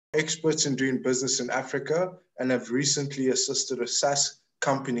experts in doing business in Africa and have recently assisted a SaaS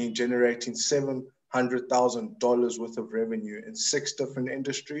company generating $700,000 worth of revenue in 6 different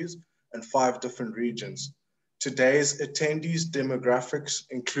industries and 5 different regions. Today's attendees' demographics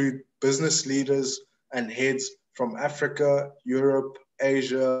include business leaders and heads from Africa, Europe,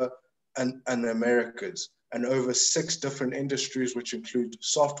 Asia, and Americas, and over 6 different industries, which include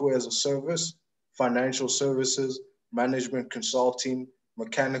software as a service, financial services, management consulting,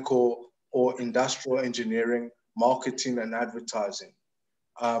 mechanical or industrial engineering, marketing, and advertising.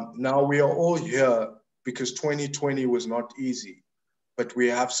 Now, we are all here because 2020 was not easy, but we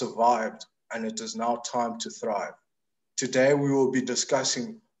have survived, and it is now time to thrive. Today, we will be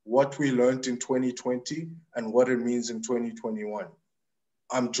discussing what we learned in 2020 and what it means in 2021.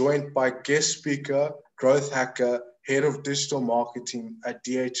 I'm joined by guest speaker, growth hacker, head of digital marketing at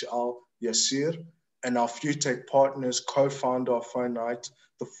DHL, Yasir, and our FuTech partners, co-founder of Infynit,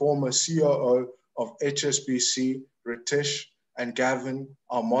 the former COO of HSBC, Ritesh, and Gavin,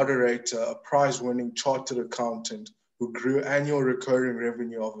 our moderator, a prize-winning chartered accountant who grew annual recurring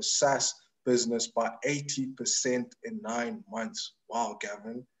revenue of a SaaS business by 80% in 9 months. Wow,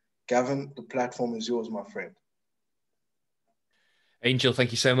 Gavin. Gavin, the platform is yours, my friend. Angel, thank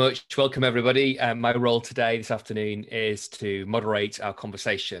you so much. Welcome, everybody. My role today, this afternoon, is to moderate our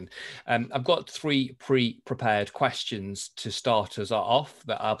conversation. I've got 3 pre-prepared questions to start us off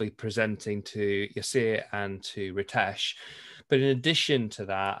that I'll be presenting to Yasir and to Ritesh. But in addition to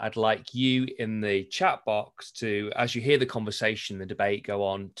that, I'd like you in the chat box to, as you hear the conversation, the debate go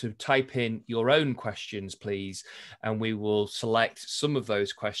on, to type in your own questions, please. And we will select some of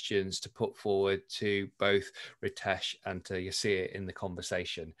those questions to put forward to both Ritesh and to Yasir in the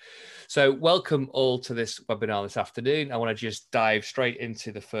conversation. So welcome all to this webinar this afternoon. I want to just dive straight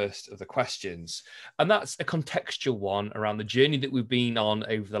into the first of the questions. And that's a contextual one around the journey that we've been on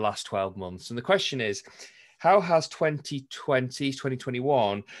over the last 12 months. And the question is, how has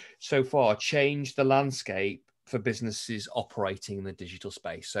 2021 so far changed the landscape for businesses operating in the digital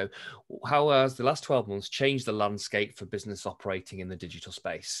space? So how has the last 12 months changed the landscape for business operating in the digital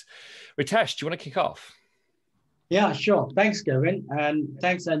space? Ritesh, do you want to kick off? Yeah, sure. Thanks, Gavin. And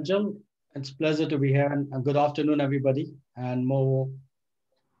thanks, Angel. It's a pleasure to be here. And good afternoon, everybody. And more.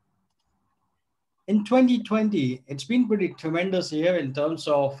 In 2020, it's been pretty tremendous year in terms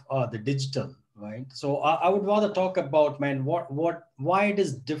of the digital. Right. So I would rather talk about, man, why it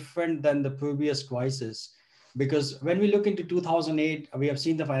is different than the previous crisis. Because when we look into 2008, we have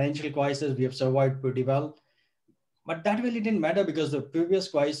seen the financial crisis, we have survived pretty well. But that really didn't matter because the previous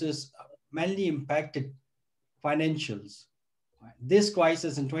crisis mainly impacted financials. This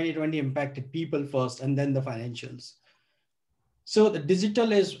crisis in 2020 impacted people first and then the financials. So the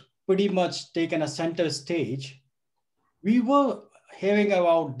digital is pretty much taken a center stage. We were hearing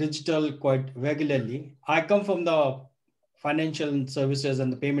about digital quite regularly. I come from the financial services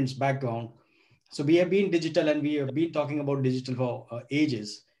and the payments background. So we have been digital and we have been talking about digital for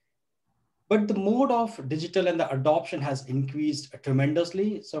ages. But the mode of digital and the adoption has increased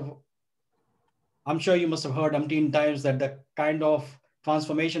tremendously. So I'm sure you must have heard umpteen times that the kind of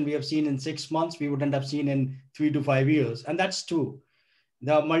transformation we have seen in 6 months, we wouldn't have seen in 3 to 5 years. And that's true.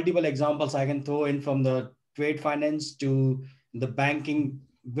 There are multiple examples I can throw in, from the trade finance to the banking,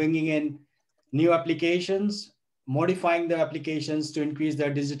 bringing in new applications, modifying the applications to increase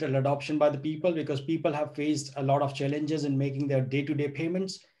their digital adoption by the people, because people have faced a lot of challenges in making their day-to-day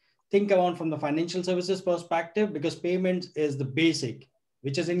payments. Think around from the financial services perspective, because payment is the basic,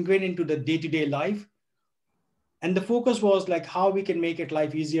 which is ingrained into the day-to-day life. And the focus was like how we can make it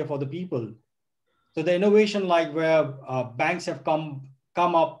life easier for the people. So the innovation, like where banks have come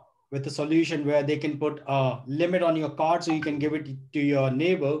up with a solution where they can put a limit on your card so you can give it to your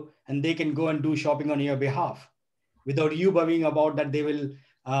neighbor and they can go and do shopping on your behalf without you worrying about that they will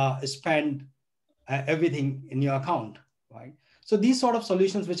spend everything in your account, right? So these sort of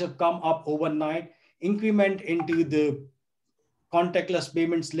solutions which have come up overnight, increment into the contactless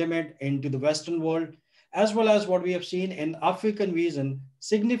payments limit into the Western world, as well as what we have seen in African region,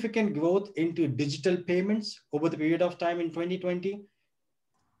 significant growth into digital payments over the period of time in 2020.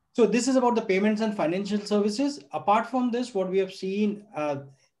 So this is about the payments and financial services. Apart from this, what we have seen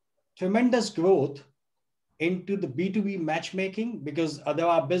tremendous growth into the B2B matchmaking, because there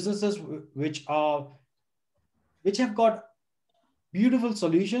are businesses which have got beautiful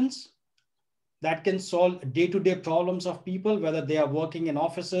solutions that can solve day-to-day problems of people, whether they are working in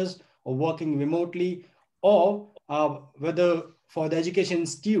offices or working remotely, or whether for the education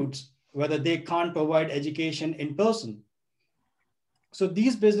institutes, whether they can't provide education in person. So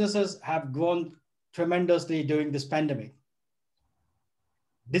these businesses have grown tremendously during this pandemic.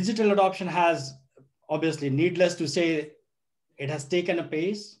 Digital adoption has, obviously, needless to say, it has taken a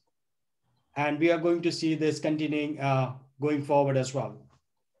pace, and we are going to see this continuing going forward as well.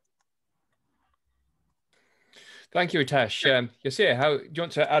 Thank you, Ritesh. Yasir, how do you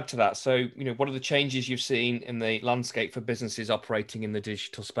want to add to that? So, what are the changes you've seen in the landscape for businesses operating in the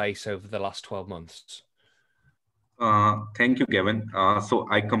digital space over the last 12 months? Thank you, Gavin. So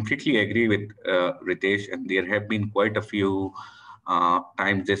I completely agree with Ritesh, and there have been quite a few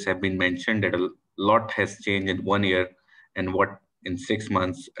times this have been mentioned that a lot has changed in 1 year, and what in 6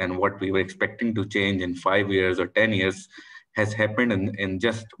 months, and what we were expecting to change in 5 years or 10 years has happened in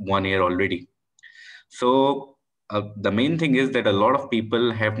just 1 year already. So the main thing is that a lot of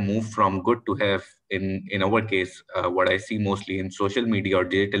people have moved from good to have. In our case, what I see mostly in social media or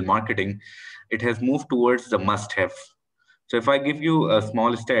digital marketing, it has moved towards the must-have. So if I give you a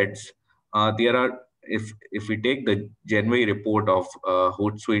small stats, there are, if we take the January report of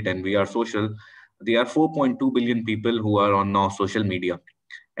Hootsuite and We Are Social, there are 4.2 billion people who are on now social media,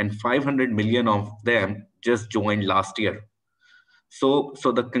 and 500 million of them just joined last year. So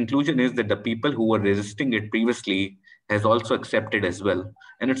the conclusion is that the people who were resisting it previously has also accepted as well.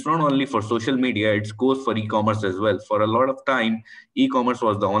 And it's not only for social media, it goes for e-commerce as well. For a lot of time, e-commerce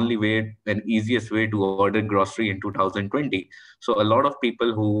was the only way and easiest way to order grocery in 2020. So a lot of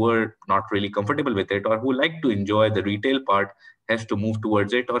people who were not really comfortable with it or who like to enjoy the retail part has to move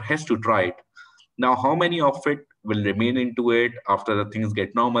towards it or has to try it. Now, how many of it will remain into it after the things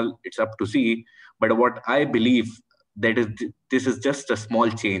get normal? It's up to see. But what I believe that is this is just a small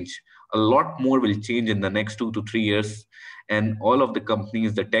change. A lot more will change in the next 2 to 3 years, and all of the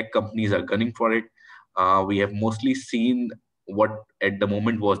companies, the tech companies, are gunning for it. We have mostly seen what at the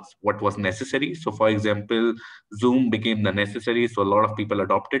moment was what was necessary. So, for example, Zoom became the necessary, so a lot of people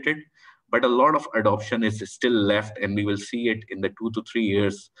adopted it. But a lot of adoption is still left, and we will see it in the 2 to 3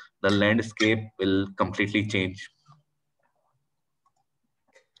 years. The landscape will completely change.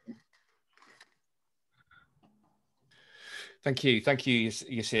 Thank you,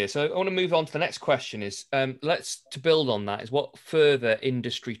 Yasir. So I want to move on to the next question. Is to build on that, is what further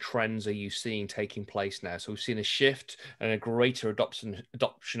industry trends are you seeing taking place now? So we've seen a shift and a greater adoption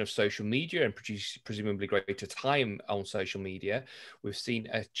of social media and presumably greater time on social media. We've seen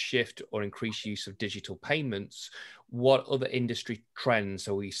a shift or increased use of digital payments. What other industry trends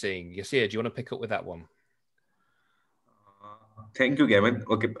are we seeing? Yasir, do you want to pick up with that one? Thank you, Gavin.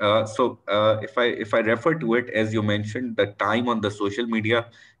 Okay, if I refer to it, as you mentioned, the time on the social media,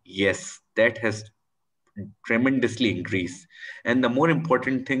 yes, that has tremendously increased. And the more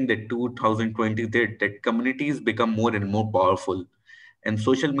important thing that 2020 did, that communities become more and more powerful, and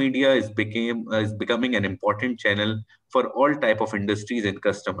social media is becoming an important channel for all type of industries and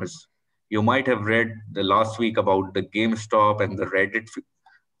customers. You might have read the last week about the GameStop and the Reddit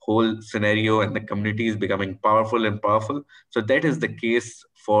whole scenario, and the community is becoming powerful and powerful. So that is the case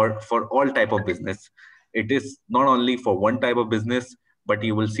for all type of business. It is not only for one type of business, but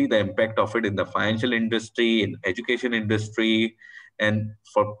you will see the impact of it in the financial industry, in education industry, and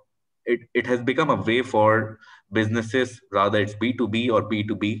for it has become a way for businesses, rather it's B2B or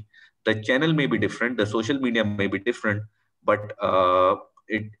B2B. The channel may be different, the social media may be different, but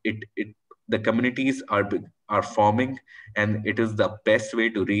the communities are forming, and it is the best way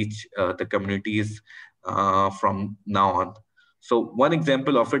to reach the communities from now on. So one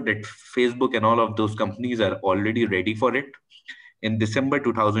example of it, that Facebook and all of those companies are already ready for it. In December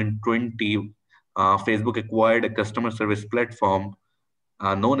 2020, Facebook acquired a customer service platform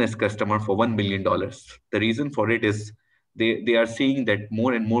known as Customer for $1 billion. The reason for it is they are seeing that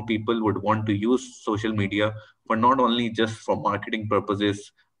more and more people would want to use social media for not only just for marketing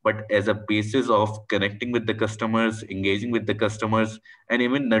purposes, but as a basis of connecting with the customers, engaging with the customers, and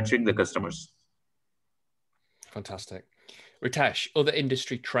even nurturing the customers. Fantastic. Ritesh, other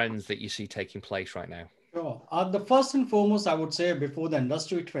industry trends that you see taking place right now? Sure. The first and foremost, I would say, before the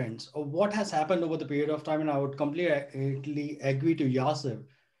industry trends, what has happened over the period of time, and I would completely agree to Yasir,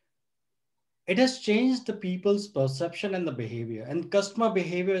 it has changed the people's perception and the behavior, and customer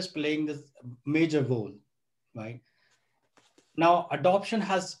behavior is playing this major role, right? Now, adoption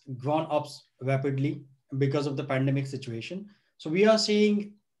has gone up rapidly because of the pandemic situation. So we are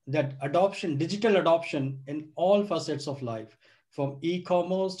seeing that adoption, digital adoption in all facets of life, from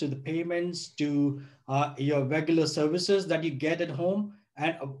e-commerce to the payments to your regular services that you get at home,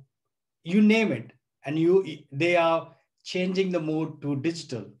 and you name it, and they are changing the mode to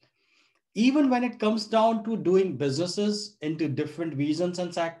digital. Even when it comes down to doing businesses into different regions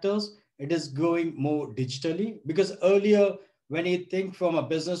and sectors, it is going more digitally, because earlier, when you think from a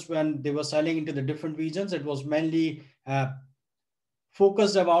business, when they were selling into the different regions, it was mainly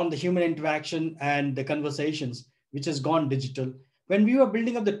focused around the human interaction and the conversations, which has gone digital. When we were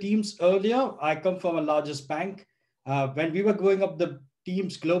building up the teams earlier, I come from a largest bank. When we were growing up the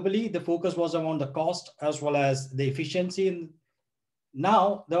teams globally, the focus was around the cost as well as the efficiency. And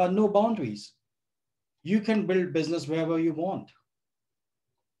now there are no boundaries. You can build business wherever you want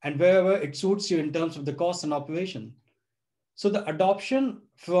and wherever it suits you in terms of the cost and operation. So the adoption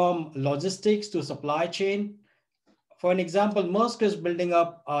from logistics to supply chain, for an example, Maersk is building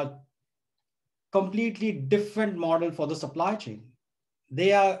up a completely different model for the supply chain.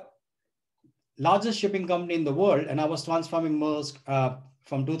 They are largest shipping company in the world, and I was transforming Maersk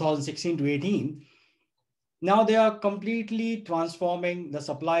from 2016 to 18. Now they are completely transforming the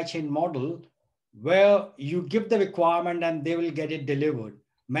supply chain model where you give the requirement and they will get it delivered,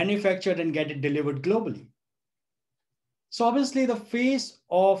 manufactured and get it delivered globally. So obviously the face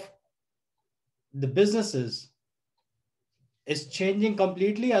of the businesses is changing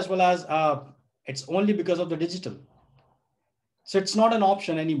completely, as well as it's only because of the digital. So it's not an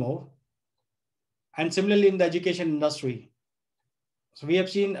option anymore. And similarly in the education industry. So we have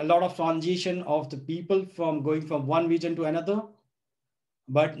seen a lot of transition of the people from going from one region to another,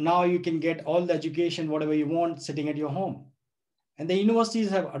 but now you can get all the education, whatever you want, sitting at your home. And the universities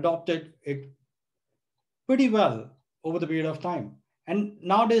have adopted it pretty well over the period of time. And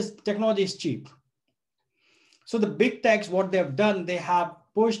nowadays technology is cheap. So the big techs, what they have done, they have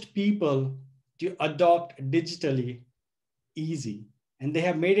pushed people to adopt digitally easy, and they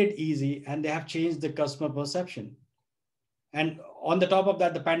have made it easy, and they have changed the customer perception. And on the top of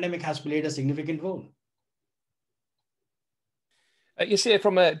that, the pandemic has played a significant role. You see,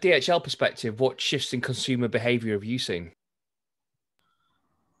 from a DHL perspective, what shifts in consumer behavior have you seen?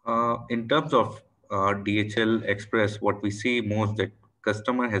 In terms of DHL Express, what we see most that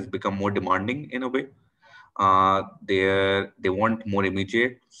customer has become more demanding in a way. They want more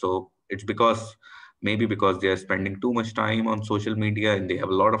immediate. So it's maybe because they are spending too much time on social media and they have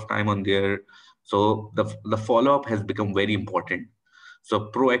a lot of time on there. So the follow-up has become very important.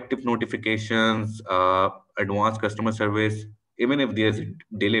 So proactive notifications, advanced customer service, even if there's a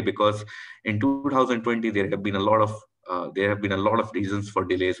delay, because in 2020 there have been a lot of reasons for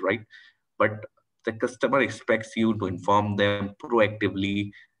delays, right? But the customer expects you to inform them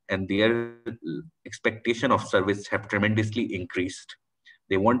proactively, and their expectation of service have tremendously increased.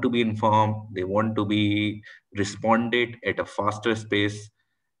 They want to be informed, they want to be responded at a faster space,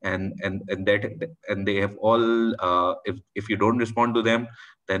 and they have all if you don't respond to them,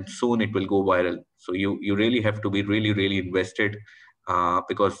 then soon it will go viral. So you really have to be really invested,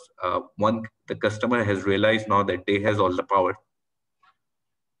 because the customer has realized now that they has all the power.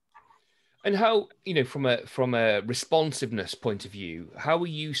 And how, from a responsiveness point of view, how are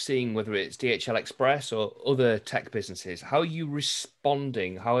you seeing, whether it's DHL Express or other tech businesses, how are you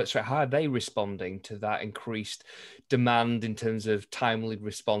responding? How are they responding to that increased demand in terms of timely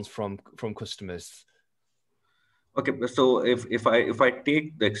response from customers? Okay, so if I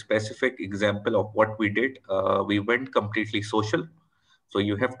take the specific example of what we did, we went completely social. So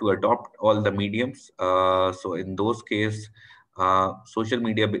you have to adopt all the mediums. So in those cases, social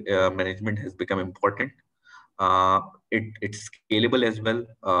media management has become important. It's scalable as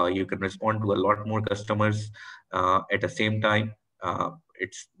well. You can respond to a lot more customers at the same time.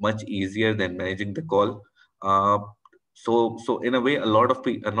 It's much easier than managing the call. So in a way, a lot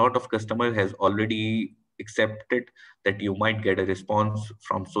of customers has already accepted that you might get a response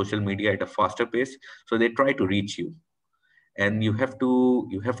from social media at a faster pace. So they try to reach you, and you have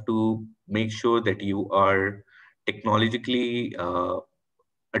to make sure that you are technologically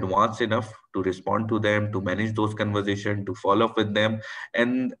advanced enough to respond to them, to manage those conversations, to follow up with them,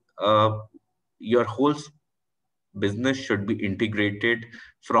 and your whole business should be integrated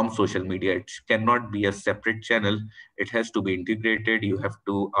from social media. It cannot be a separate channel. It has to be integrated. You have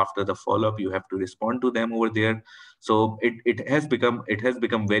to, after the follow-up, you have to respond to them over there. So it has become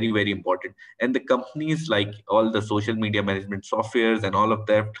very important. And the companies, like all the social media management softwares and all of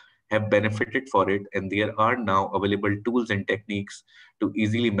that, have benefited for it, and there are now available tools and techniques to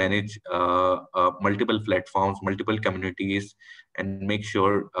easily manage multiple platforms, multiple communities, and make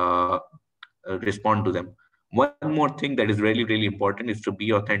sure respond to them. One more thing that is really important is to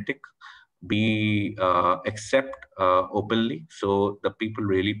be authentic, be accept openly. So the people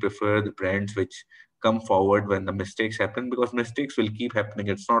really prefer the brands which come forward when the mistakes happen, because mistakes will keep happening.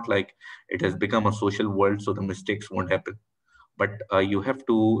 It's not like it has become a social world, so the mistakes won't happen. But you have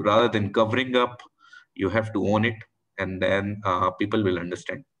to, rather than covering up, you have to own it, and then people will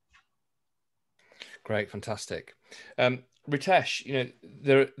understand. Great, fantastic. Ritesh,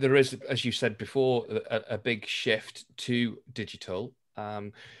 there is, as you said before, a big shift to digital.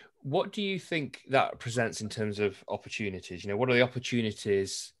 What do you think that presents in terms of opportunities? What are the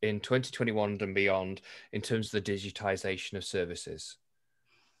opportunities in 2021 and beyond in terms of the digitization of services?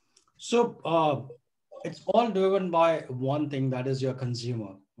 So it's all driven by one thing, that is your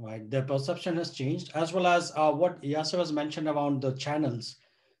consumer, right? Their perception has changed, as well as what Yasir has mentioned around the channels.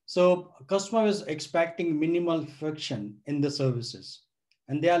 So customer is expecting minimal friction in the services,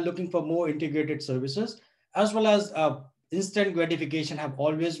 and they are looking for more integrated services, as well as instant gratification have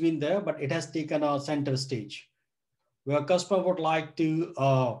always been there, but it has taken a center stage where a customer would like to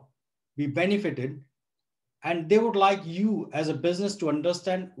be benefited, and they would like you as a business to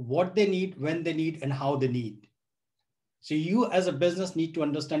understand what they need, when they need, and how they need. So you as a business need to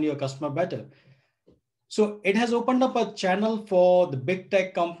understand your customer better. So it has opened up a channel for the big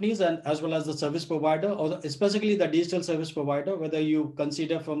tech companies and as well as the service provider, or especially the digital service provider, whether you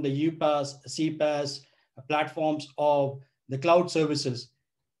consider from the UPaaS, CPaaS platforms or the cloud services.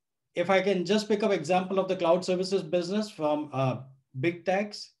 If I can just pick up example of the cloud services business from big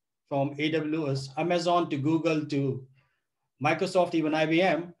techs, from AWS, Amazon to Google to Microsoft, even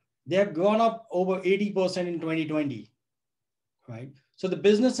IBM, they have gone up over 80% in 2020, right? So the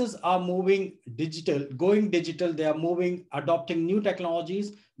businesses are moving digital, going digital. They are moving, adopting new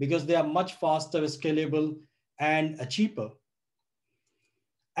technologies because they are much faster, scalable, and cheaper.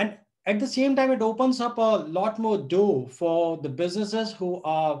 And at the same time, it opens up a lot more door for the businesses who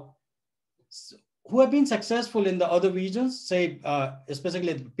have been successful in the other regions, say,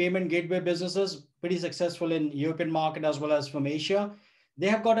 especially the payment gateway businesses, pretty successful in European market as well as from Asia. They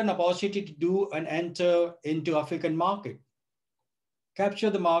have got an opportunity to do and enter into African market, capture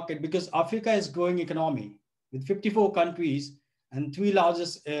the market, because Africa is growing economy with 54 countries, and three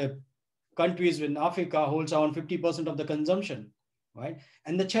largest countries in Africa holds around 50% of the consumption, right?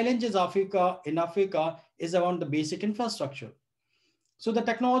 And the challenge is in Africa is around the basic infrastructure. So the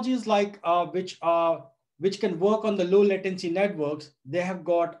technologies like which can work on the low latency networks, they have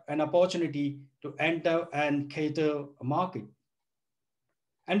got an opportunity to enter and cater a market.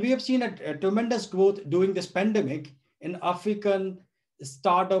 And we have seen a tremendous growth during this pandemic in African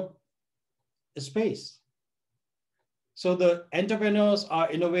startup space. So the entrepreneurs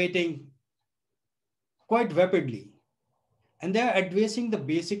are innovating quite rapidly, and they're addressing the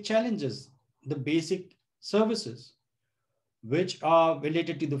basic challenges, the basic services, which are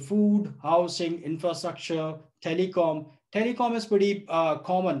related to the food, housing, infrastructure, telecom. Telecom is pretty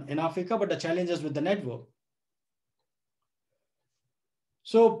common in Africa, but the challenge is with the network.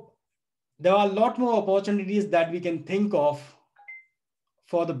 So there are a lot more opportunities that we can think of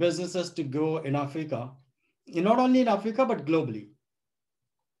for the businesses to grow in Africa, not only in Africa, but globally.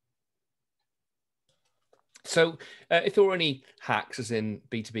 So if there were any hacks, as in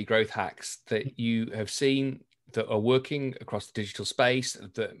B2B growth hacks, that you have seen that are working across the digital space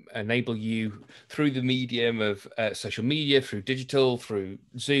that enable you through the medium of social media, through digital, through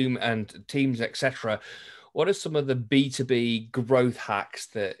Zoom and Teams, etc., what are some of the B2B growth hacks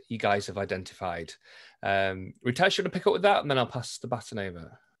that you guys have identified? Ritesh, you want to pick up with that, and then I'll pass the baton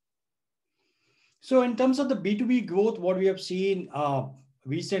over. So in terms of the B2B growth, what we have seen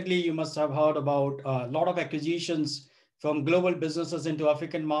recently, you must have heard about a lot of acquisitions from global businesses into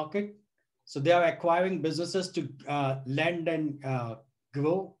African market. So they are acquiring businesses to lend and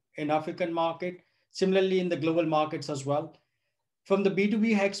grow in African market, similarly in the global markets as well. From the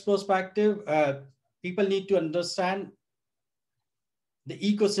B2B hacks perspective, people need to understand the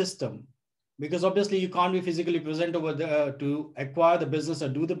ecosystem, because obviously you can't be physically present over there to acquire the business or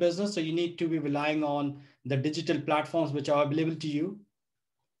do the business. So you need to be relying on the digital platforms which are available to you,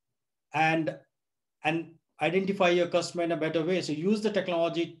 and identify your customer in a better way. So use the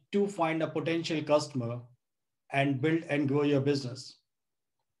technology to find a potential customer and build and grow your business.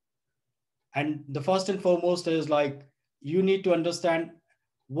 And the first and foremost is like, you need to understand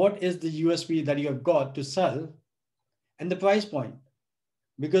what is the USP that you have got to sell and the price point.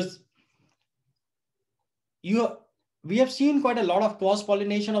 Because we have seen quite a lot of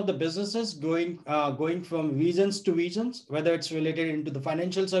cross-pollination of the businesses going from regions to regions, whether it's related into the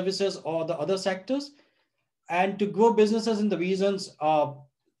financial services or the other sectors. And to grow businesses in the regions,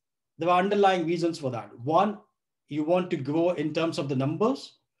 there are underlying reasons for that. One, you want to grow in terms of the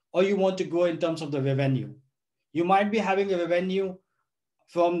numbers, or you want to grow in terms of the revenue. You might be having a revenue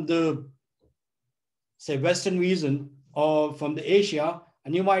from the, say, Western region or from the Asia,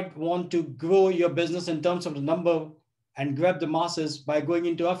 and you might want to grow your business in terms of the number and grab the masses by going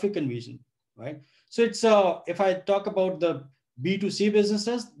into African region, right? So it's, if I talk about the B2C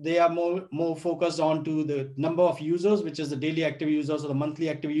businesses, they are more focused on to the number of users, which is the daily active users or the monthly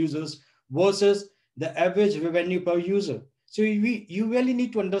active users, versus the average revenue per user. So you really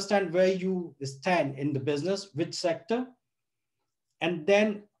need to understand where you stand in the business, which sector, and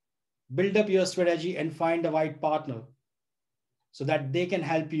then build up your strategy and find the right partner so that they can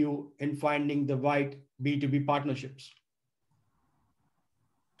help you in finding the right B2B partnerships.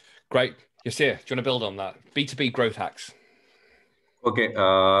 Great. Yasir, do you want to build on that? B2B Growth Hacks. Okay.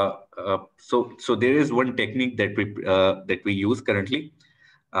 So there is one technique that we use currently.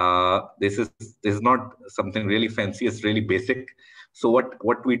 This is not something really fancy. It's really basic. So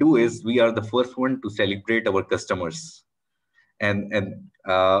what we do is we are the first one to celebrate our customers, and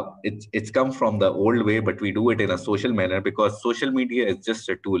it's come from the old way, but we do it in a social manner because social media is just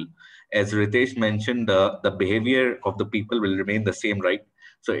a tool. As Ritesh mentioned, the behavior of the people will remain the same, right?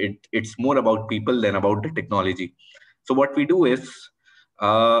 So it's more about people than about the technology. So what we do is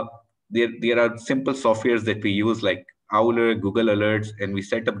uh, there are simple softwares that we use like Owler, Google Alerts, and we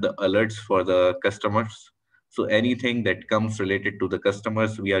set up the alerts for the customers. So anything that comes related to the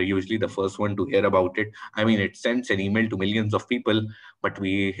customers, we are usually the first one to hear about it. I mean, it sends an email to millions of people, but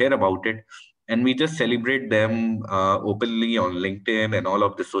we hear about it, and we just celebrate them openly on LinkedIn and all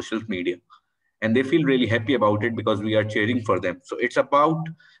of the social media, and they feel really happy about it because we are cheering for them. So it's about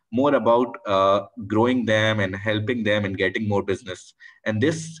more about growing them and helping them and getting more business. And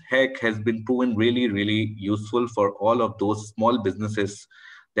this hack has been proven really, really useful for all of those small businesses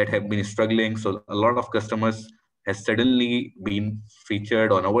that have been struggling. So a lot of customers has suddenly been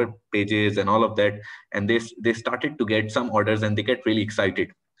featured on our pages and all of that, and they started to get some orders and they get really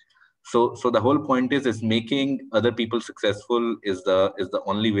excited. So the whole point is making other people successful is the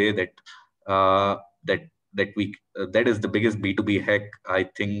only way that uh, that that is the biggest B2B hack I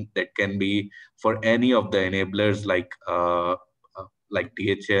think that can be for any of the enablers like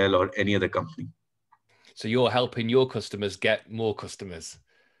DHL or any other company. So you're helping your customers get more customers.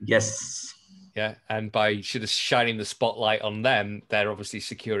 Yes. Yeah, and by sort of shining the spotlight on them, they're obviously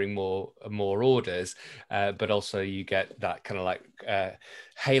securing more orders, but also you get that kind of like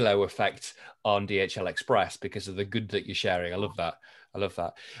halo effect on DHL Express because of the good that you're sharing. I love that. I love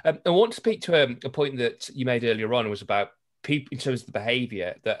that. I want to speak to a point that you made earlier on, was about people in terms of the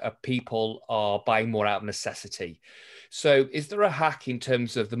behavior that people are buying more out of necessity. So is there a hack in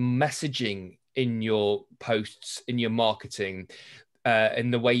terms of the messaging in your posts, in your marketing, in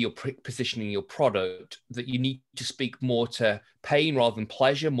the way you're positioning your product, that you need to speak more to pain rather than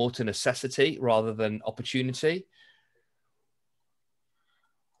pleasure, more to necessity rather than opportunity?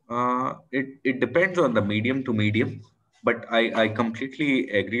 It depends on the medium to medium, but I completely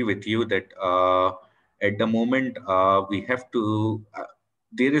agree with you that at the moment we have to.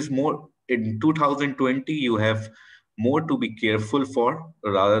 There is more in 2020. You have more to be careful for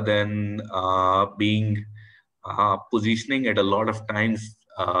rather than being positioning at a lot of times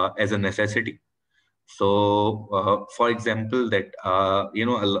as a necessity. So, for example, that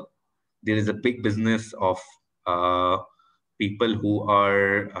there is a big business of uh, people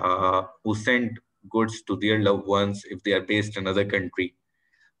who send goods to their loved ones if they are based in another country.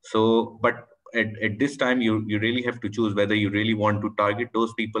 So, but at this time, you really have to choose whether you really want to target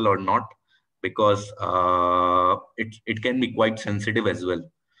those people or not, because it can be quite sensitive as well.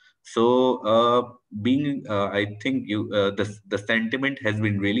 So, I think the sentiment has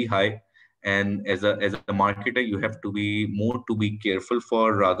been really high, and as a marketer, you have to be more to be careful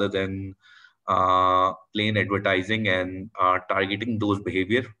for rather than plain advertising and targeting those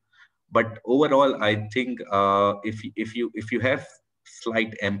behavior. But overall, I think if you have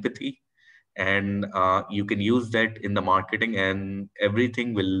slight empathy and you can use that in the marketing, and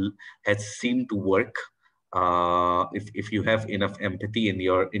everything will has seemed to work if you have enough empathy in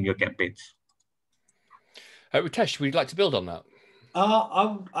your campaigns. Ritesh, would you like to build on that?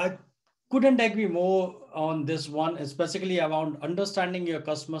 I couldn't agree more on this one, especially around understanding your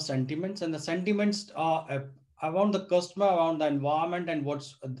customer sentiments, and the sentiments are around the customer, around the environment, and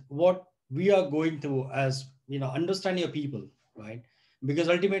what we are going through. As you know, understand your people, right? Because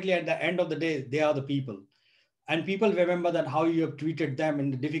ultimately, at the end of the day, they are the people, and people remember that how you have treated them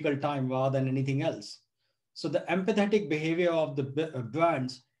in the difficult time rather than anything else. So the empathetic behavior of the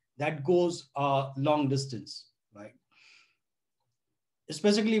brands, that goes long distance, right?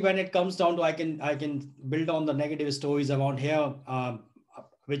 Especially when it comes down to, I can build on the negative stories around here,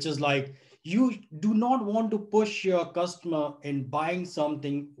 which is like, you do not want to push your customer in buying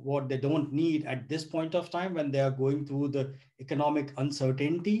something what they don't need at this point of time when they are going through the economic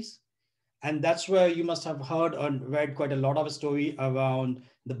uncertainties. And that's where you must have heard and read quite a lot of story around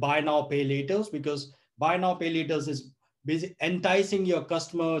the buy now pay laters, because buy now pay laters is basically enticing your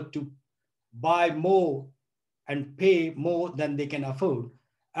customer to buy more and pay more than they can afford.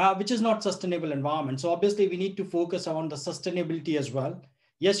 which is not sustainable environment. So obviously we need to focus on the sustainability as well.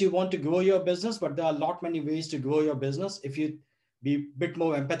 Yes, you want to grow your business, but there are a lot many ways to grow your business if you be a bit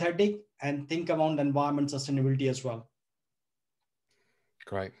more empathetic and think around environment sustainability as well.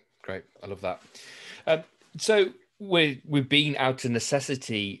 Great, great. I love that. So we've been out of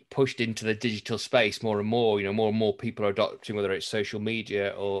necessity pushed into the digital space more and more. You know, more and more people are adopting, whether it's social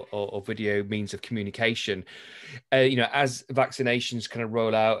media or video means of communication. You know, as vaccinations kind of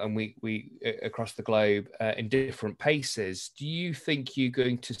roll out and we across the globe in different paces, do you think you're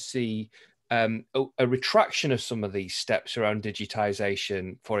going to see a retraction of some of these steps around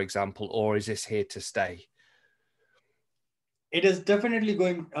digitization, for example, or is this here to stay? It is definitely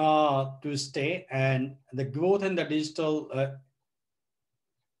going to stay, and the growth in the digital,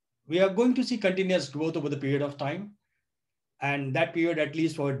 we are going to see continuous growth over the period of time, and that period at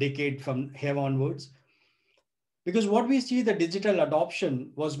least for a decade from here onwards. Because what we see, the digital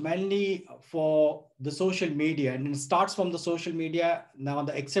adoption was mainly for the social media, and it starts from the social media. Now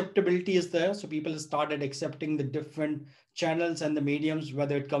the acceptability is there. So people started accepting the different channels and the mediums,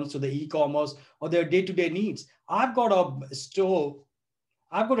 whether it comes to the e-commerce or their day-to-day needs. I've got a store,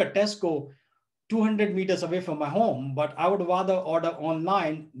 I've got a Tesco 200 meters away from my home, but I would rather order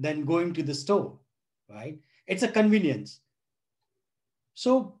online than going to the store, right? It's a convenience.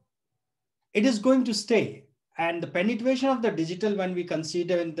 So it is going to stay. And the penetration of the digital, when we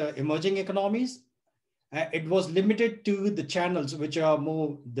consider in the emerging economies, it was limited to the channels which are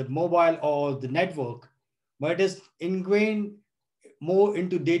more the mobile or the network, but it is ingrained more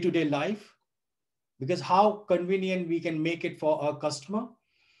into day-to-day life, because how convenient we can make it for our customer.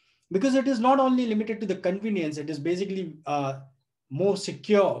 Because it is not only limited to the convenience, it is basically more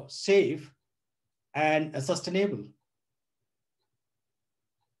secure, safe, and sustainable.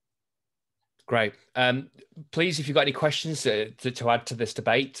 Great. Please, if you've got any questions to add to this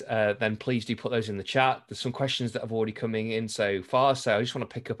debate, then please do put those in the chat. There's some questions that have already coming in so far. So I just want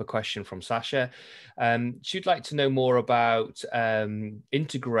to pick up a question from Sasha. She'd like to know more about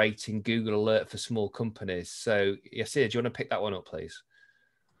integrating Google Alert for small companies. So Yasir, do you want to pick that one up, please?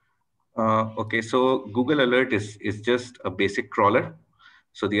 Okay, so Google Alert is just a basic crawler.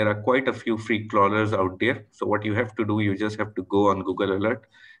 So there are quite a few free crawlers out there. So what you have to do, you just have to go on Google Alert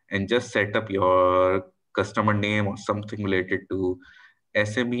and just set up your customer name or something related to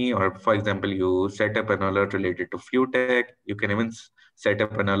SME, or for example, you set up an alert related to FuTech. You can even set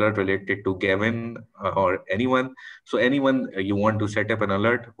up an alert related to Gavin or anyone. So anyone you want to set up an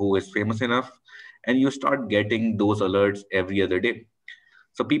alert who is famous enough, and you start getting those alerts every other day.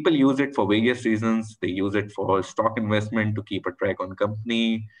 So people use it for various reasons. They use it for stock investment to keep a track on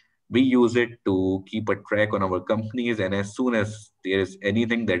company. We use it to keep a track on our companies. And as soon as there is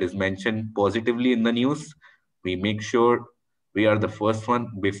anything that is mentioned positively in the news, we make sure we are the first one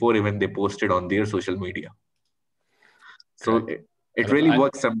before even they post it on their social media. So okay. it really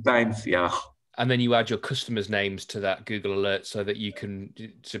works sometimes, yeah. And then you add your customers' names to that Google Alert so that you can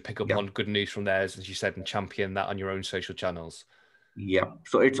pick up on good news from theirs, as you said, and champion that on your own social channels. Yeah,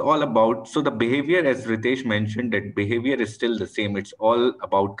 so it's all about, so the behavior, as Ritesh mentioned, that behavior is still the same. It's all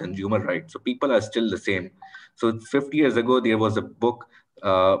about consumer rights. So people are still the same. So 50 years ago, there was a book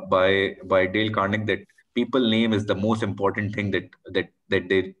by Dale Carnegie that people name is the most important thing that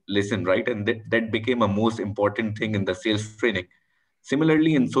they listen, right? And that became a most important thing in the sales training.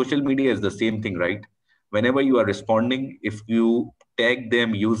 Similarly, in social media is the same thing, right? Whenever you are responding, if you tag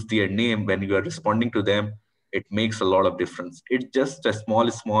them, use their name when you are responding to them, it makes a lot of difference. It's just a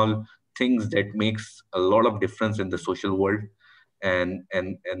small things that makes a lot of difference in the social world. And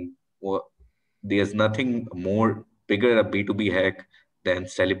there's nothing more bigger a B2B hack than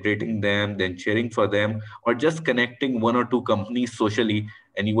celebrating them, than cheering for them, or just connecting one or two companies socially,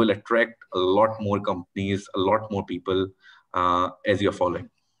 and you will attract a lot more companies, a lot more people as you're following.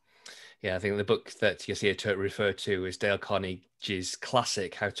 Yeah, I think the book that Yasir referred to is Dale Carnegie's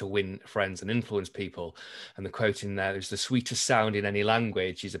classic, How to Win Friends and Influence People. And the quote in there is, the sweetest sound in any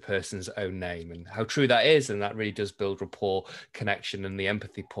language is a person's own name. And how true that is. And that really does build rapport, connection, and the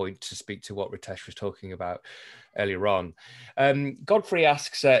empathy point to speak to what Ritesh was talking about earlier on. Godfrey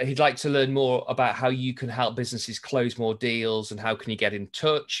asks, he'd like to learn more about how you can help businesses close more deals and how can you get in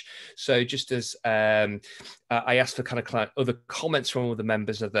touch. So just as I asked for kind of other comments from all the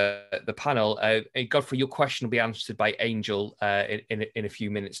members of the panel, Godfrey, your question will be answered by Angel in a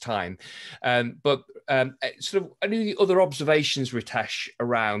few minutes' time. But sort of any other observations, Ritesh,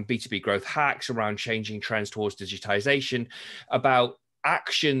 around B2B growth hacks, around changing trends towards digitization, about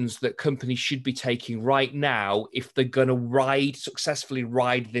actions that companies should be taking right now if they're going to successfully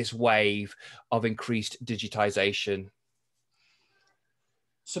ride this wave of increased digitization?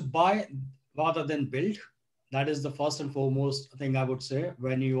 So buy rather than build. That is the first and foremost thing I would say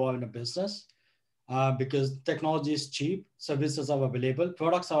when you are in a business, because technology is cheap, services are available,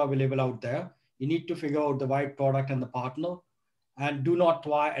 products are available out there. You need to figure out the right product and the partner, and do not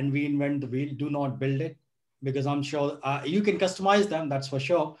try and reinvent the wheel. Do not build it, because I'm sure you can customize them, that's for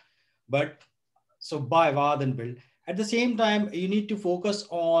sure. But so buy rather than build. At the same time, you need to focus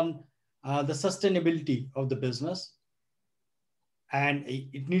on the sustainability of the business, and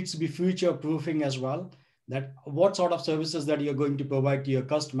it needs to be future proofing as well, that what sort of services that you're going to provide to your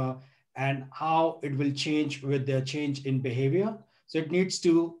customer and how it will change with their change in behavior. So it needs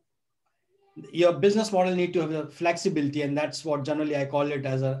to, your business model need to have a flexibility, and that's what generally I call it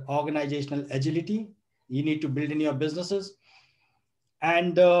as an organizational agility you need to build in your businesses.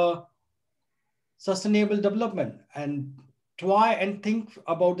 And sustainable development, and try and think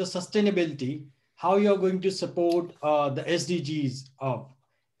about the sustainability, how you're going to support the SDGs.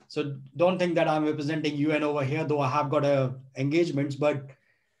 So don't think that I'm representing UN over here, though I have got engagements, but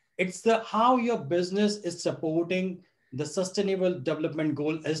it's the how your business is supporting the sustainable development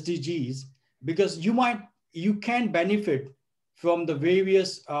goal SDGs, because you can benefit from the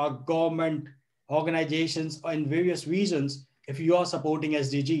various government organizations in various regions if you are supporting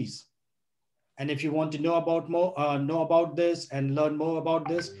SDGs. And if you want to know about this and learn more about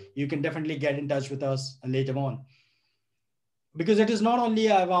this, you can definitely get in touch with us later on. Because it is not only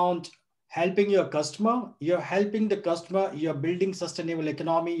around helping your customer, you're helping the customer, you're building sustainable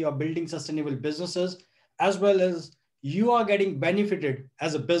economy, you're building sustainable businesses, as well as you are getting benefited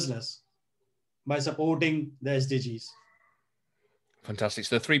as a business by supporting the SDGs. Fantastic.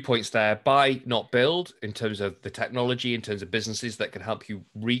 So the 3 points there: buy, not build, in terms of the technology, in terms of businesses that can help you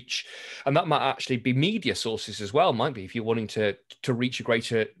reach. And that might actually be media sources as well, might be, if you're wanting to reach a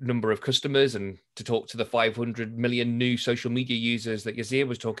greater number of customers and to talk to the 500 million new social media users that Yasir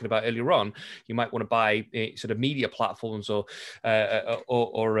was talking about earlier on. You might want to buy sort of media platforms or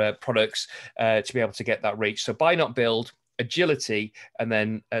products to be able to get that reach. So buy, not build, agility, and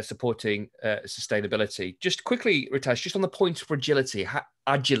then supporting sustainability. Just quickly, Ritesh, just on the point of agility,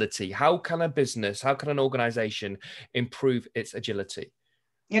 how can a business, how can an organization improve its agility?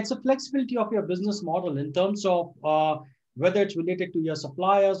 It's a flexibility of your business model in terms of whether it's related to your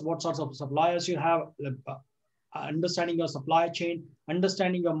suppliers, what sorts of suppliers you have, understanding your supply chain,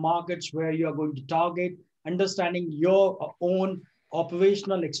 understanding your markets where you are going to target, understanding your own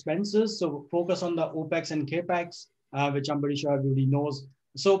operational expenses. So focus on the OPEX and CAPEX, which I'm pretty sure everybody knows.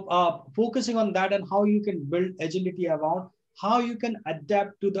 So focusing on that and how you can build agility around, how you can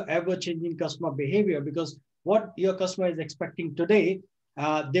adapt to the ever-changing customer behavior, because what your customer is expecting today,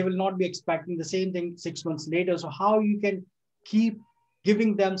 they will not be expecting the same thing 6 months later. So how you can keep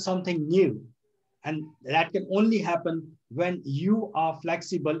giving them something new. And that can only happen when you are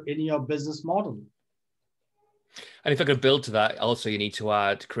flexible in your business model. And if I could build to that, also you need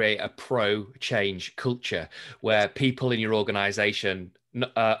to create a pro-change culture where people in your organization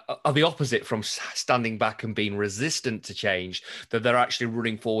are the opposite from standing back and being resistant to change, that they're actually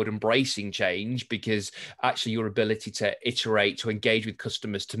running forward, embracing change, because actually your ability to iterate, to engage with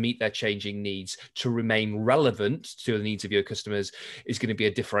customers, to meet their changing needs, to remain relevant to the needs of your customers is going to be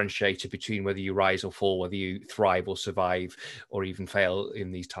a differentiator between whether you rise or fall, whether you thrive or survive or even fail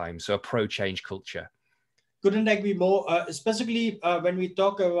in these times. So a pro-change culture. Couldn't agree more, especially when we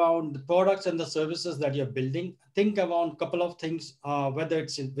talk around the products and the services that you're building. Think around a couple of things, whether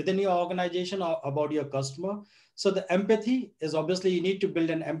it's within your organization or about your customer. So the empathy is obviously you need to build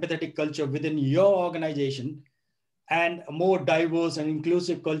an empathetic culture within your organization and a more diverse and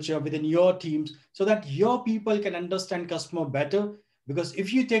inclusive culture within your teams so that your people can understand customer better. Because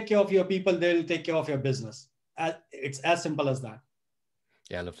if you take care of your people, they'll take care of your business. It's as simple as that.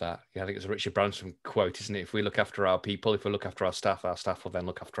 Yeah, I love that. Yeah, I think it's a Richard Branson quote, isn't it? If we look after our people, if we look after our staff will then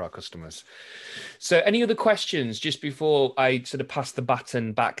look after our customers. So any other questions just before I sort of pass the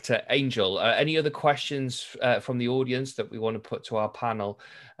baton back to Angel? Any other questions from the audience that we want to put to our panel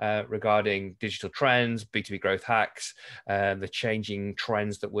regarding digital trends, B2B growth hacks, the changing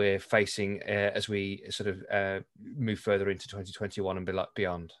trends that we're facing as we sort of move further into 2021 and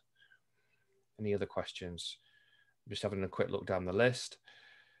beyond? Any other questions? I'm just having a quick look down the list.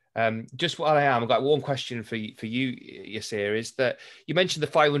 Just while I've got one question for you, Yasir, is that you mentioned the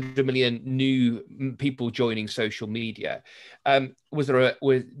 500 million new people joining social media. Was there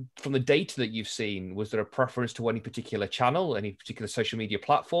from the data that you've seen, was there a preference to any particular channel, any particular social media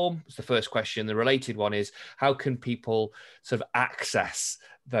platform? That's the first question. The related one is, how can people sort of access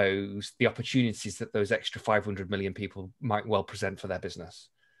the opportunities that those extra 500 million people might well present for their business?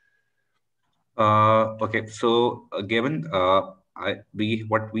 Okay, so Gavin,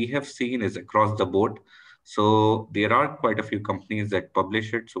 what we have seen is across the board. So there are quite a few companies that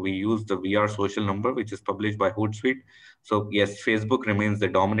publish it. So we use the VR social number, which is published by Hootsuite. So yes, Facebook remains the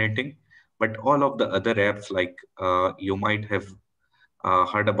dominating, but all of the other apps, like you might have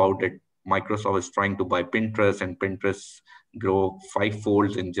heard about it, Microsoft is trying to buy Pinterest, and Pinterest grow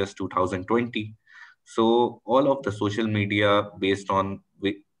fivefold in just 2020. So all of the social media based on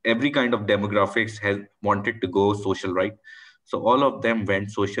every kind of demographics has wanted to go social, right? So all of them went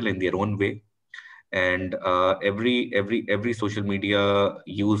social in their own way, and every social media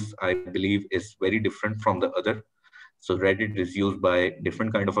use, I believe, is very different from the other. So Reddit is used by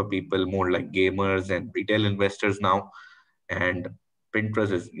different kind of a people, more like gamers and retail investors now, and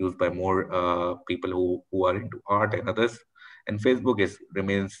Pinterest is used by more people who are into art and others, and Facebook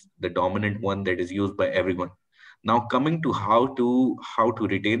remains the dominant one that is used by everyone. Now coming to how to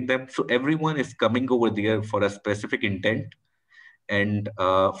retain them, so everyone is coming over there for a specific intent and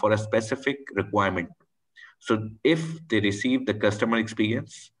for a specific requirement. So if they receive the customer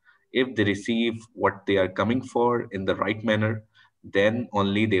experience, if they receive what they are coming for in the right manner, then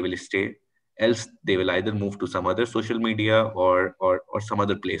only they will stay. Else they will either move to some other social media or some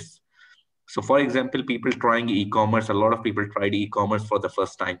other place. So for example, people trying e-commerce, a lot of people tried e-commerce for the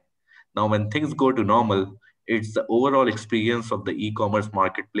first time. Now, when things go to normal, it's the overall experience of the e-commerce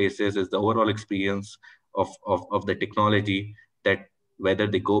marketplaces, is the overall experience of the technology, that whether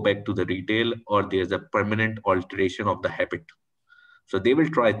they go back to the retail or there's a permanent alteration of the habit. So they will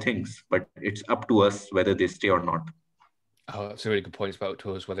try things, but it's up to us whether they stay or not. Oh, that's a really good point about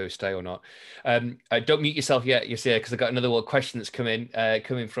to us whether we stay or not. Don't mute yourself yet, Yasir, because I've got another question that's coming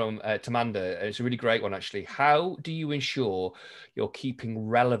from Tamanda. It's a really great one, actually. How do you ensure you're keeping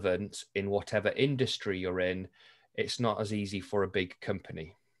relevant in whatever industry you're in? It's not as easy for a big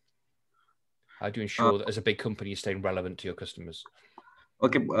company. How do you ensure that as a big company you're staying relevant to your customers?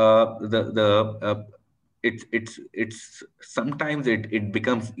 Okay, it's sometimes it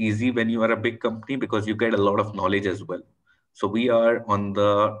becomes easy when you are a big company because you get a lot of knowledge as well. So we are on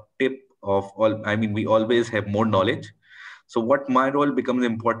the tip of all, I mean, we always have more knowledge. So what my role becomes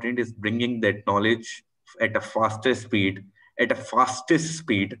important is bringing that knowledge at a fastest speed,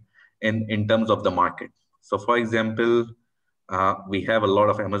 in terms of the market. So for example, we have a lot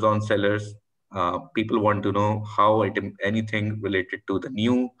of Amazon sellers. People want to know how anything related to the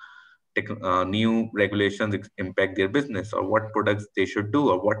new regulations impact their business, or what products they should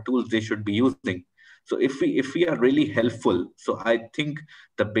do, or what tools they should be using. So if we are really helpful, so I think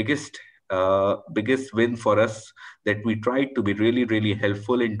the biggest win for us, that we tried to be really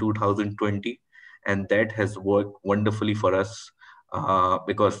helpful in 2020, and that has worked wonderfully for us,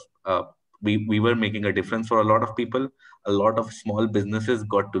 because we were making a difference for a lot of people. A lot of small businesses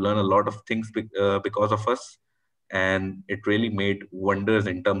got to learn a lot of things because of us, and it really made wonders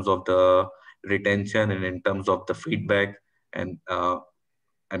in terms of the retention and in terms of the feedback. And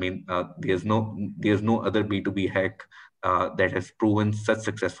I mean, there's no other B2B hack that has proven such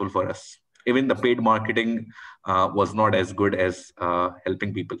successful for us. Even the paid marketing was not as good as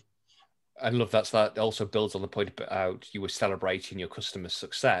helping people. I love that also builds on the point about you were celebrating your customer's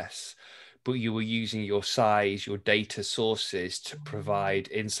success, but you were using your size, your data sources to provide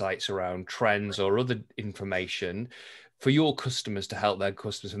insights around trends or other information for your customers to help their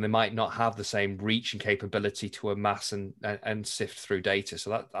customers, and they might not have the same reach and capability to amass and sift through data.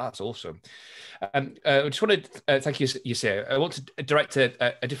 So that's awesome. I just want to thank you, Yasir. I want to direct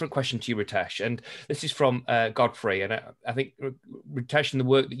a different question to you, Ritesh, and this is from Godfrey. And I think, Ritesh, and the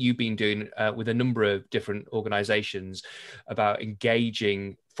work that you've been doing with a number of different organizations about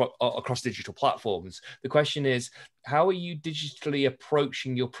engaging across digital platforms. The question is, how are you digitally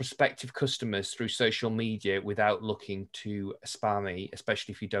approaching your prospective customers through social media without looking too spammy,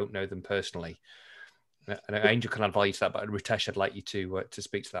 especially if you don't know them personally? And Angel can add value to that, but Ritesh, I'd like you to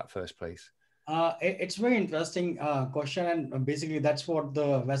speak to that first, please. It's a very interesting question, and basically that's what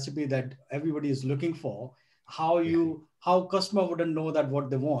the recipe that everybody is looking for. How customer wouldn't know that what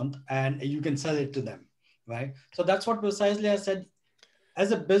they want, and you can sell it to them, right? So that's what precisely I said.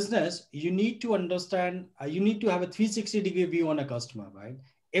 As a business, you need to understand, you need to have a 360-degree view on a customer, right?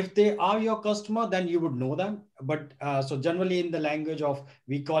 If they are your customer, then you would know them. But so generally in the language of,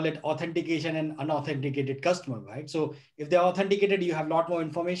 we call it authentication and unauthenticated customer, right? So if they're authenticated, you have a lot more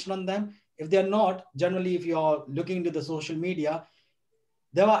information on them. If they're not, generally, if you're looking into the social media,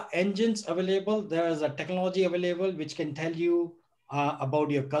 there are engines available. There is a technology available which can tell you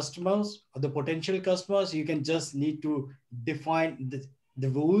about your customers or the potential customers. You can just need to define the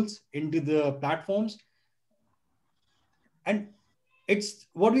rules into the platforms. And it's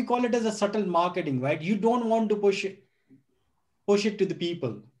what we call it as a subtle marketing, right? You don't want to push push it to the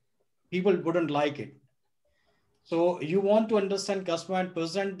people. People wouldn't like it. So you want to understand customer and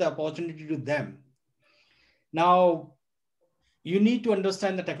present the opportunity to them. Now, you need to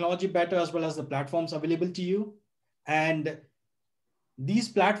understand the technology better as well as the platforms available to you. And these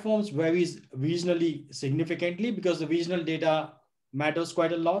platforms varies regionally significantly because the regional data matters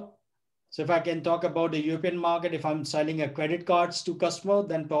quite a lot. So if I can talk about the European market, if I'm selling a credit cards to customer,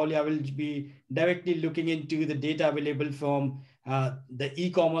 then probably I will be directly looking into the data available from the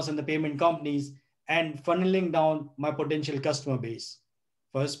e-commerce and the payment companies and funneling down my potential customer base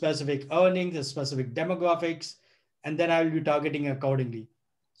for specific earnings, a specific demographics, and then I will be targeting accordingly.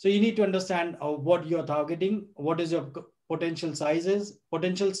 So you need to understand what you're targeting, what is your potential size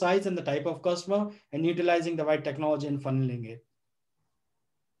and the type of customer, and utilizing the right technology and funneling it.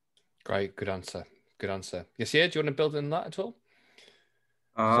 Great, good answer. Good answer. Yasir, do you want to build on that at all?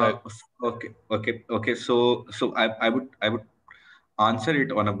 Okay. So I would answer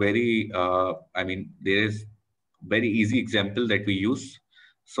it on a very there is very easy example that we use.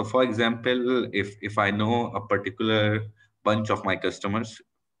 So for example, if I know a particular bunch of my customers,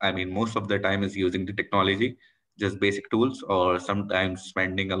 most of the time is using the technology, just basic tools, or sometimes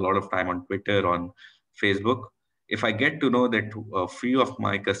spending a lot of time on Twitter, on Facebook. If I get to know that a few of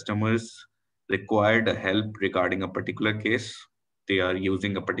my customers required help regarding a particular case, they are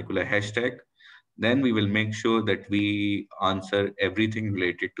using a particular hashtag, then we will make sure that we answer everything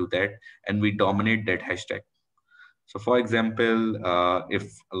related to that and we dominate that hashtag. So for example, if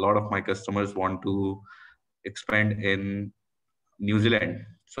a lot of my customers want to expand in New Zealand,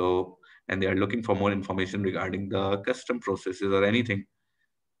 and they are looking for more information regarding the custom processes or anything,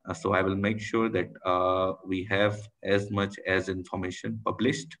 so I will make sure that we have as much as information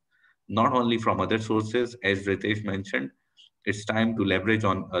published, not only from other sources, as Ritesh mentioned. It's time to leverage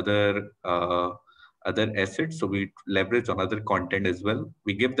on other assets. So we leverage on other content as well.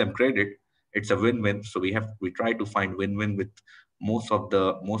 We give them credit. It's a win-win. So we try to find win-win with most of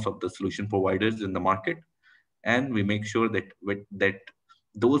the solution providers in the market, and we make sure that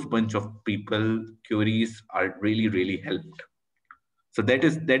those bunch of people queries are really helped. So that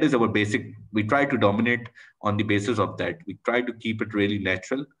is our basic. We try to dominate on the basis of that. We try to keep it really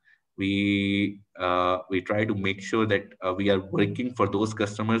natural. We try to make sure that we are working for those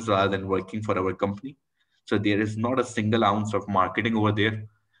customers rather than working for our company. So there is not a single ounce of marketing over there,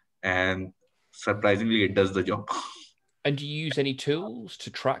 and surprisingly, it does the job. And do you use any tools to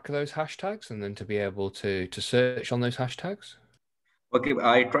track those hashtags and then to be able to search on those hashtags? Okay,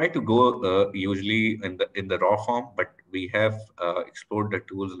 I try to go usually in the raw form, but we have explored the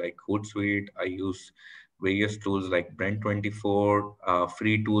tools like Hootsuite. I use various tools like Brand24,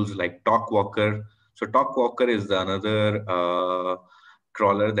 free tools like Talkwalker. So Talkwalker is another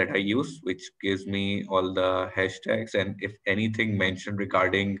crawler that I use, which gives me all the hashtags, and if anything mentioned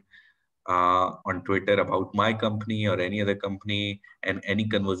regarding on Twitter about my company or any other company, and any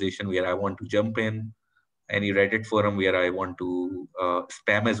conversation where I want to jump in, any Reddit forum where I want to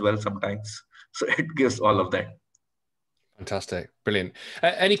spam as well sometimes. So it gives all of that. Fantastic. Brilliant.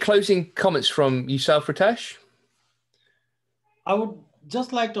 Any closing comments from yourself, Ritesh? I would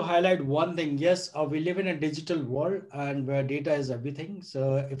just like to highlight one thing. Yes, we live in a digital world and where data is everything.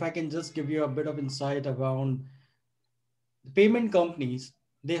 So if I can just give you a bit of insight around the payment companies,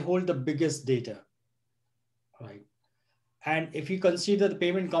 they hold the biggest data, right? And if you consider the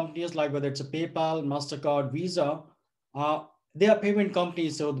payment companies, like whether it's a PayPal, MasterCard, Visa, they are payment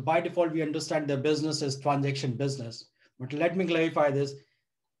companies. So by default, we understand their business is transaction business. But let me clarify this.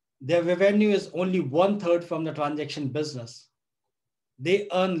 Their revenue is only 1/3 from the transaction business. They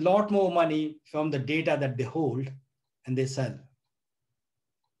earn a lot more money from the data that they hold and they sell.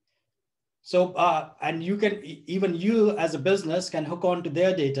 So, and you can, even you as a business can hook on to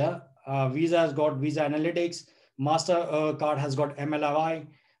their data. Visa has got Visa Analytics, MasterCard has got MLRI,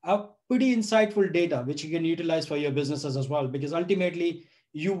 pretty insightful data, which you can utilize for your businesses as well, because ultimately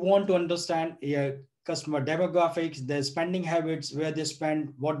you want to understand your customer demographics, their spending habits, where they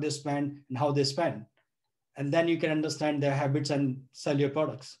spend, what they spend, and how they spend. And then you can understand their habits and sell your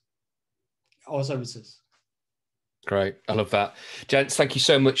products or services. Great. I love that. Gents, thank you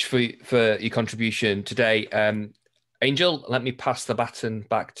so much for your contribution today. Angel, let me pass the baton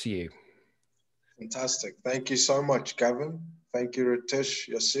back to you. Fantastic. Thank you so much, Gavin. Thank you, Ritesh,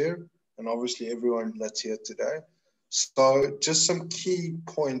 Yasir, and obviously everyone that's here today. So just some key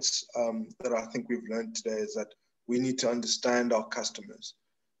points that I think we've learned today is that we need to understand our customers.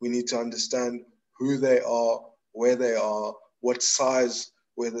 We need to understand who they are, where they are, what size,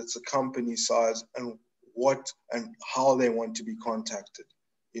 whether it's a company size, and what and how they want to be contacted.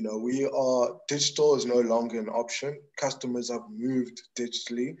 You know, digital is no longer an option. Customers have moved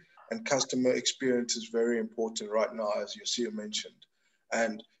digitally, and customer experience is very important right now, as Yasir mentioned.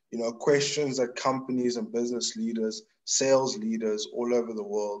 And, you know, questions that companies and business leaders, sales leaders all over the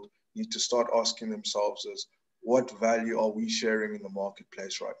world need to start asking themselves is, what value are we sharing in the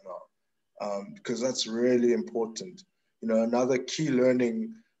marketplace right now? Because that's really important. You know, another key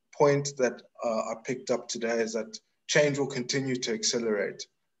learning point that I picked up today is that change will continue to accelerate,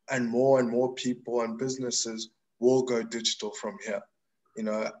 and more people and businesses will go digital from here. You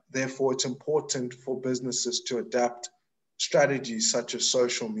know, therefore, it's important for businesses to adapt strategies such as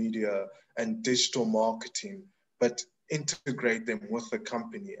social media and digital marketing, but integrate them with the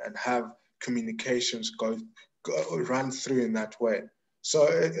company and have communications run through in that way.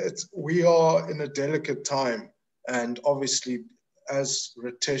 So we are in a delicate time, and obviously, as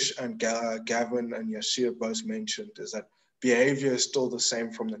Ritesh and Gavin and Yasir both mentioned, is that behavior is still the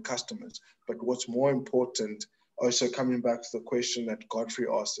same from the customers. But what's more important, also coming back to the question that Godfrey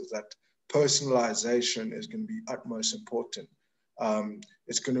asked, is that personalization is going to be utmost important.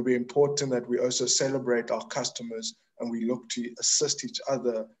 It's going to be important that we also celebrate our customers and we look to assist each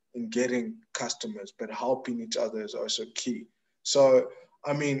other in getting customers, but helping each other is also key. So,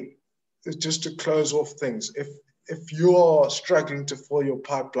 I mean, just to close off things, if you are struggling to fill your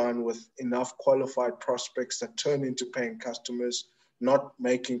pipeline with enough qualified prospects that turn into paying customers, not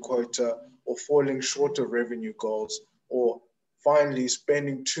making quota, or falling short of revenue goals, or finally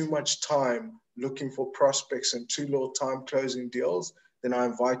spending too much time looking for prospects and too little time closing deals, then I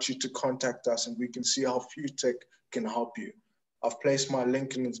invite you to contact us and we can see how FuTech can help you. I've placed my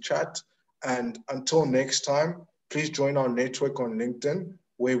link in the chat, and until next time, please join our network on LinkedIn,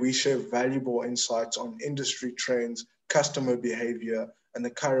 where we share valuable insights on industry trends, customer behavior, and the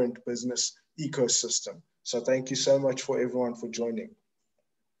current business ecosystem. So thank you so much for everyone for joining.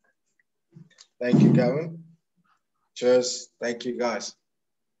 Thank you, Gavin. Cheers. Thank you, guys.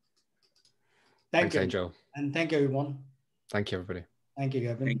 Thank you, Angel. And thank you, everyone. Thank you, everybody. Thank you,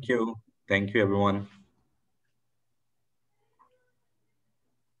 Gavin. Thank you. Thank you, everyone.